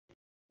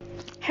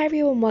Hey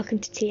everyone, welcome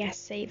to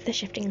TSC, the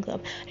Shifting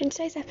Club. In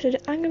today's episode,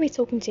 I'm going to be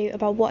talking to you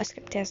about what a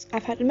script is.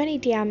 I've had many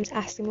DMs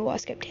asking me what a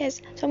script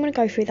is, so I'm going to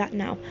go through that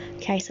now.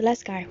 Okay, so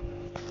let's go.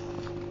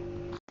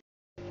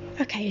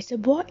 Okay, so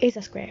what is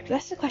a script?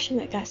 That's a question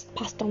that gets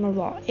passed on a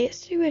lot. It's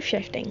to do with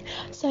shifting.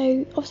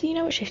 So obviously you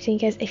know what shifting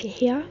is if you're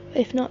here.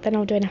 If not, then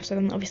I'll do an episode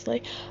on it,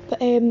 obviously.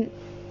 But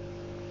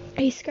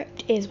a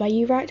script is where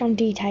you write down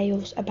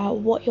details about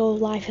what your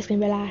life is going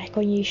to be like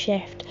when you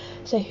shift.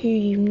 So who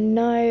you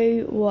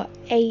know, what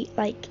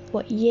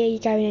year you're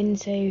going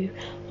into,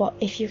 what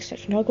if you're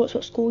expecting Hogwarts,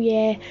 what school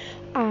year,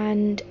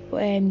 and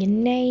your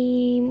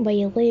name, where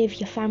you live,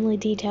 your family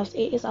details.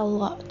 It is a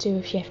lot to do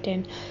with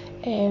shifting.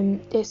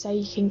 It's so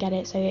you can get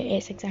it so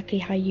it's exactly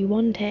how you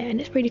want it,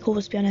 and it's pretty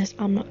cool, to be honest.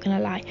 I'm not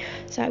gonna lie.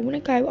 So I'm gonna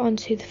go on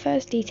to the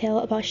first detail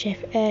about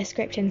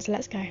scripting. So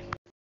let's go.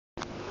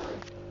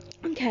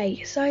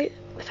 Okay, so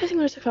the first thing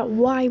I want to talk about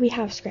why we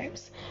have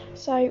scripts.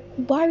 So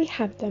why we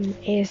have them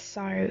is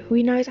so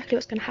we know exactly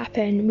what's going to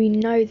happen. We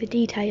know the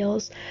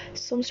details.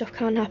 Some stuff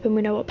can't happen.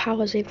 We know what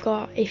powers we've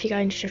got if you're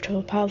going to shift to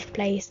a powerful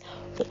place,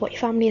 what your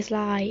family is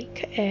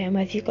like,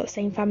 whether you've got the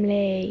same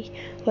family,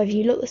 whether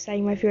you look the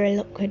same, whether you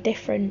look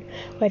different,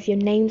 whether your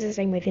name's the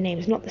same, whether your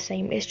name's not the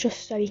same. It's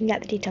just so you can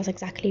get the details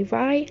exactly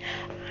right,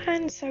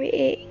 and so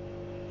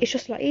it's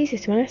just a lot easier,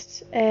 to be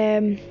honest.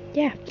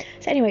 Yeah.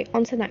 So anyway,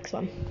 on to the next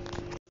one.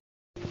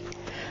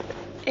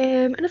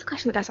 Another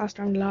question that gets asked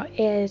around a lot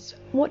is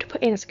what to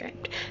put in a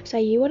script. So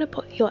you want to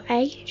put your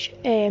age,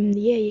 the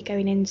year you're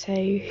going into,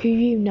 who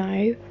you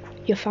know,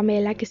 your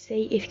family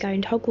legacy, if you're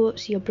going to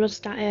Hogwarts, your blood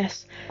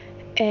status,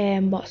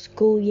 what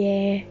school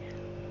year,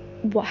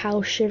 what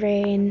house you're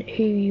in,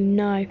 who you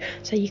know.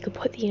 So you could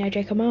put,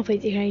 Draco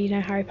Malfoy, you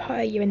know Harry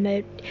Potter, you're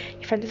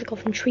friends with the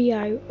Golden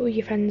Trio, or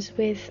you're friends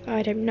with,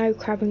 I don't know,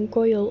 Crabbe and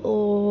Goyle,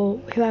 or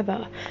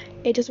whoever.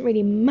 It doesn't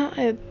really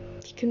matter.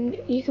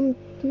 You can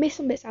miss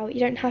some bits out. You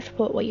don't have to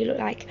put what you look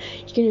like.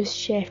 You can just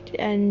shift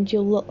and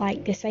you'll look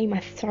like the same.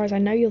 As far as I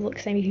know, you'll look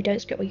the same if you don't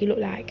script what you look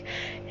like.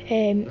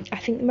 I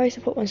think the most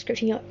important one is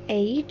scripting your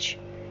age.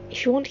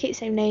 If you want to keep the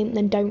same name,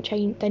 then don't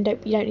change. You don't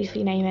need to put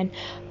your name in.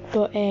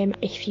 But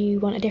if you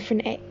want a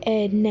different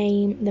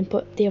name, then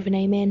put the other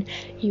name in.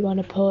 You want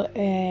to put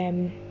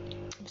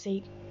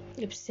obviously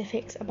the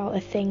specifics about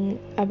the thing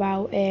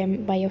about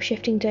where you're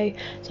shifting to.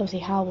 So obviously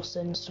house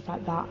and stuff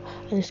like that,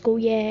 and the school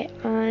year,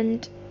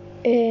 and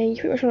you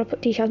pretty much want to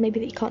put details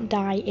maybe that you can't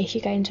die if you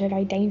go into a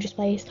very dangerous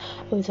place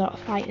or there's a lot of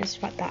fighting and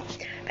stuff like that.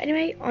 But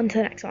anyway, on to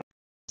the next one.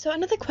 So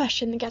another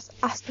question that gets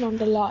asked around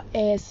a lot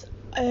is,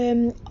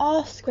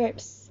 are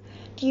scripts,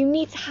 do you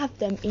need to have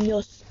them in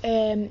your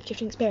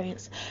shifting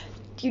experience?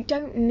 You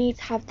don't need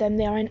to have them.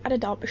 They are an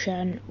added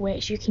option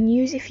which you can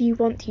use if you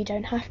want to. You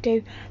don't have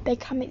to. They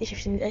can make the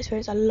shifting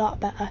experience a lot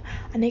better,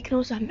 and they can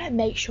also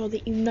make sure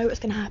that you know what's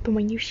going to happen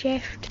when you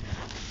shift.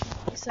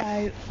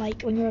 So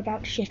like when you're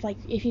about to shift, like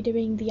if you're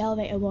doing the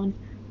elevator one,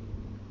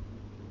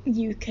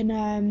 you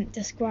can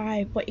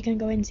describe what you're going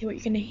to go into, what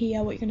you're going to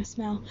hear, what you're going to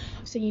smell,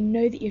 so you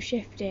know that you've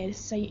shifted,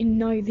 so you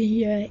know that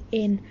you're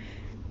in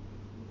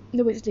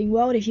the Wizarding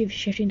World if you've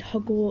shifted into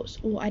Hogwarts,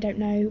 or I don't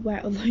know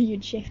where other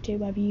you'd shift to,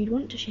 whether you'd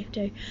want to shift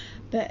to.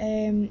 But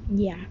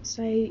yeah,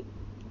 so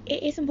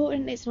it is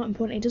important, it's not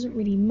important, it doesn't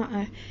really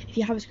matter if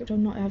you have a script or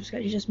not have a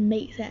script. It just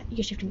makes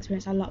your shifting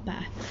experience a lot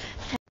better.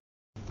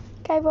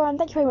 Okay everyone,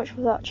 thank you very much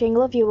for watching,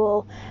 love you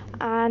all,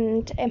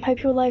 and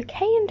hope you're all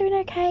okay and doing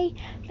okay.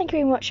 Thank you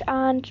very much,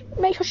 and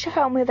make sure to check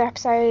out my other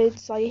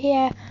episodes while you're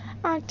here,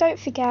 and don't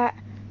forget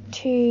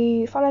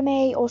to follow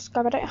me or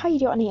subscribe. I don't know how you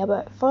do it on here,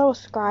 but follow or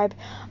subscribe,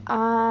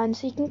 and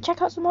so you can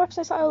check out some more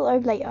episodes that I'll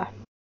upload later.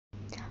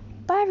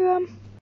 Bye everyone.